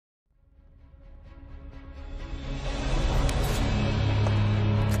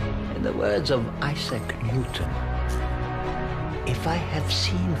words of Isaac Newton, if I have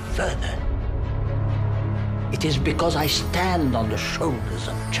seen further, it is because I stand on the shoulders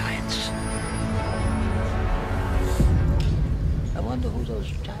of giants. I wonder who those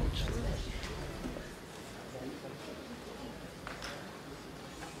giants were.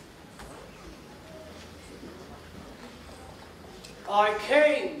 I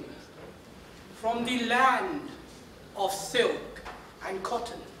came from the land of silk and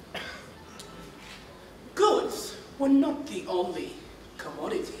cotton. Goods were not the only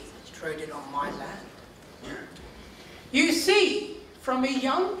commodity traded on my land. You see, from a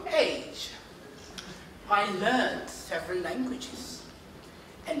young age, I learned several languages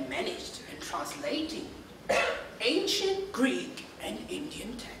and managed in translating ancient Greek and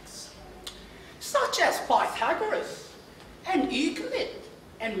Indian texts, such as Pythagoras and Euclid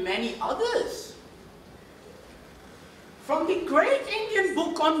and many others. From the great Indian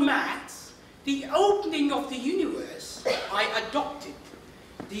book on maths, The Opening of the Universe, I adopted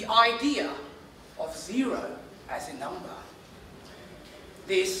the idea of zero as a number.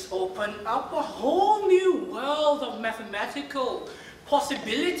 This opened up a whole new world of mathematical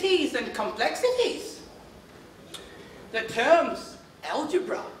possibilities and complexities. The terms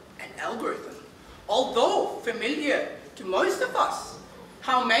algebra and algorithm, although familiar to most of us,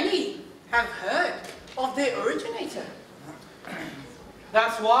 how many have heard of their originator?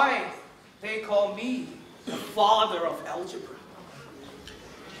 That's why they call me the father of algebra.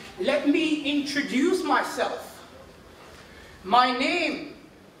 Let me introduce myself. My name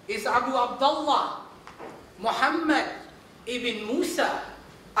is Abu Abdullah Muhammad ibn Musa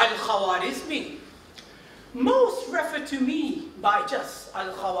al-Khwarizmi. Most refer to me by just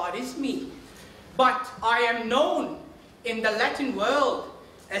al-Khwarizmi, but I am known in the Latin world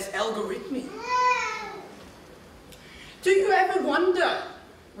as al-Khwarizmi. Do you ever wonder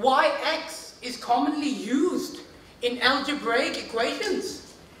why X is commonly used in algebraic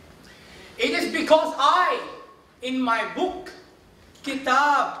equations? It is because I, in my book,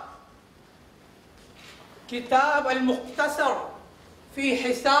 Kitab al-Mukhtasar fi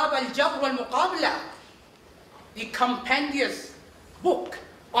Hisab al-Jabr al-Muqabla, the compendious book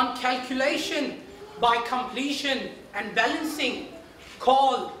on calculation by completion and balancing,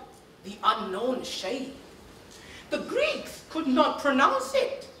 called the unknown shay. The Greeks could not pronounce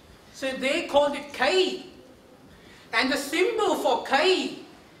it, so they called it K. And the symbol for K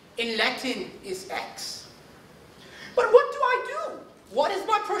in Latin is X. But what do I do? What is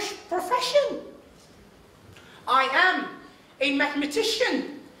my profession? I am a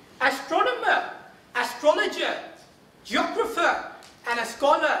mathematician, astronomer, astrologer, geographer, and a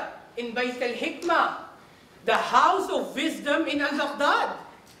scholar in Bayt al-Hikmah, the house of wisdom in Baghdad.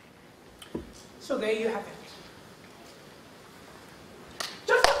 So there you have it.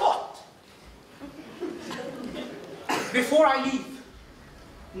 Just a thought. Before I leave,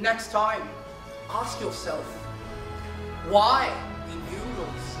 next time, ask yourself why the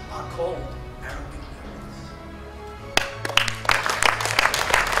numerals are called